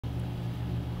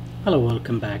Hello,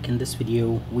 welcome back. In this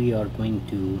video we are going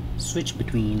to switch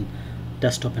between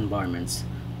desktop environments.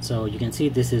 So you can see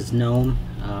this is GNOME.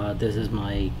 This is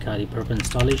my kali-purple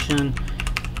installation.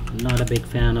 Not a big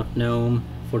fan of GNOME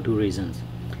for two reasons.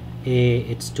 A,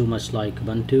 it's too much like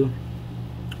Ubuntu.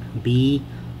 B,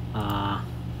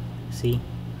 see, you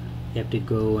have to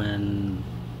go and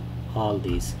all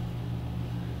these.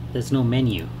 There's no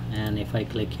menu, and if I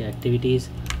click activities,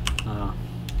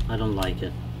 I don't like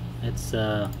it. It's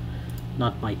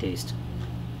not my taste.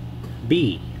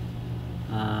 B,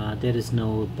 there is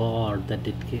no bar that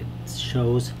it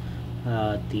shows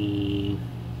the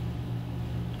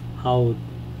how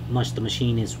much the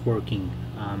machine is working,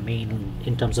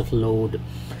 in terms of load,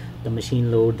 the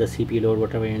machine load, the CPU load,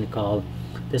 whatever you call.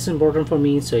 This is important for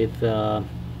me. So if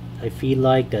I feel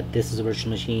like that this is a virtual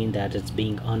machine that it's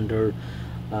being under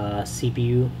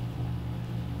CPU,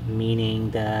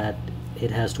 meaning that it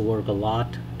has to work a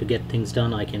lot to get things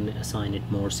done, I can assign it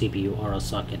more CPU or a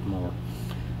socket more.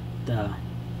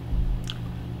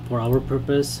 For our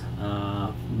purpose,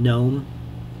 GNOME,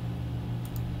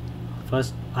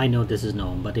 first I know this is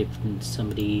GNOME, but if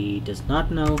somebody does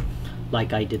not know,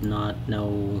 like I did not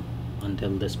know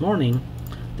until this morning,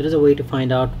 there is a way to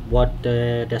find out what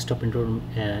desktop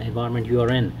environment you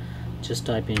are in. Just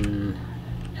type in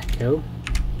echo.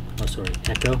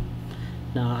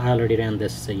 Now I already ran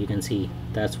this, so you can see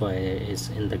that's why it's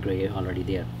in the gray already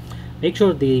there. Make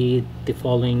sure the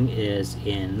following is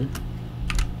in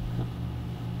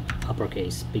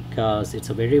uppercase because it's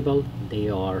a variable. They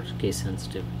are case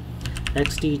sensitive.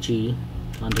 xdg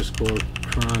underscore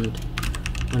current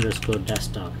underscore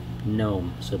desktop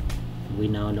GNOME. So we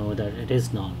now know that it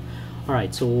is GNOME.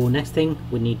 Alright, so next thing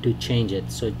we need to change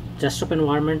it. So desktop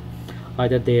environment,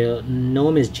 either the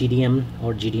GNOME is GDM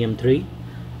or GDM3.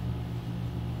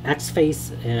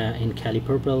 xfce in Kali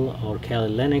Purple or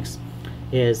Kali Linux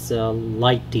is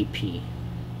light DP.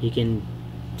 You can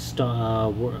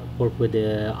work with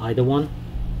either one.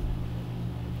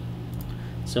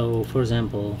 So for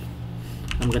example,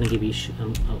 I'm going to give you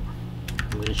I'm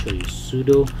going to show you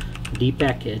sudo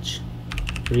dpackage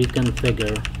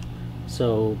reconfigure.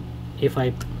 So if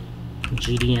I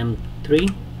GDM3,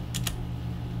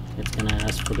 it's going to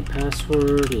ask for the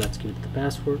password. Let's give it the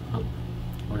password. Oh,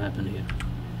 what happened here?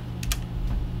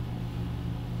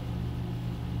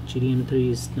 GDM3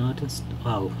 is not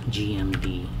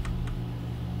GMD.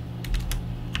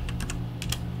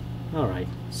 Alright,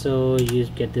 so you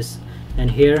get this,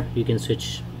 and here you can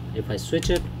switch. If I switch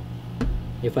it,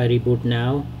 if I reboot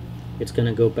now, it's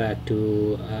gonna go back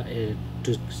to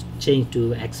change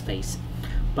to xfce.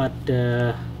 But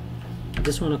I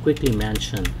just want to quickly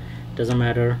mention, doesn't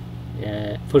matter.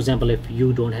 For example, if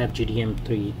you don't have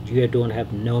GDM3, you don't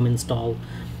have GNOME installed,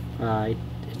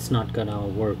 it's not gonna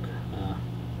work.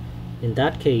 In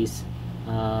that case,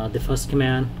 the first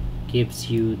command gives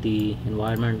you the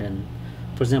environment, and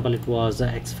for example it was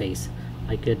xfce.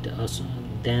 I could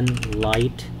then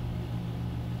light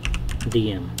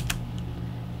dm,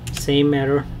 same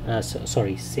error,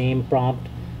 same prompt,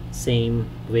 same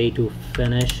way to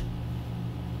finish.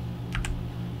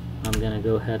 I'm gonna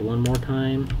go ahead one more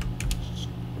time,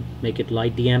 make it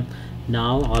light dm.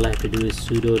 Now all I have to do is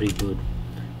sudo reboot.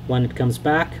 When it comes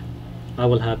back, I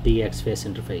will have the xfce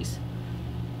interface,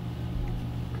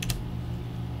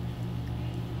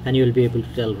 and you will be able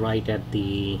to tell right at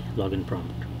the login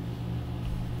prompt.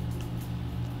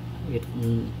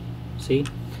 See,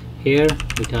 here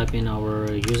we type in our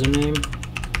username.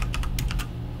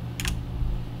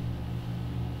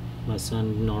 My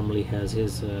son normally has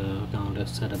his account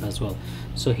set up as well.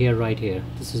 So here, right here,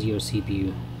 this is your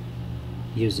CPU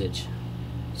usage.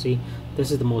 See,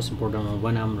 this is the most important one.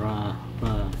 When I'm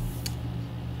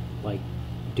like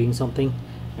doing something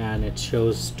and it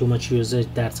shows too much usage,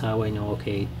 that's how I know,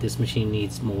 okay, this machine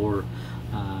needs more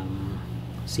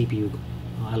CPU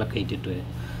allocated to it.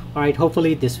 Alright,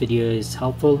 hopefully this video is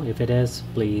helpful. If it is,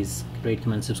 please rate,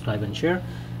 comment, subscribe and share,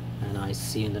 and I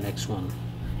see you in the next one.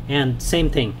 And same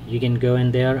thing, you can go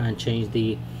in there and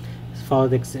follow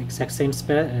the exact same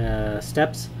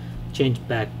steps, change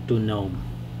back to GNOME.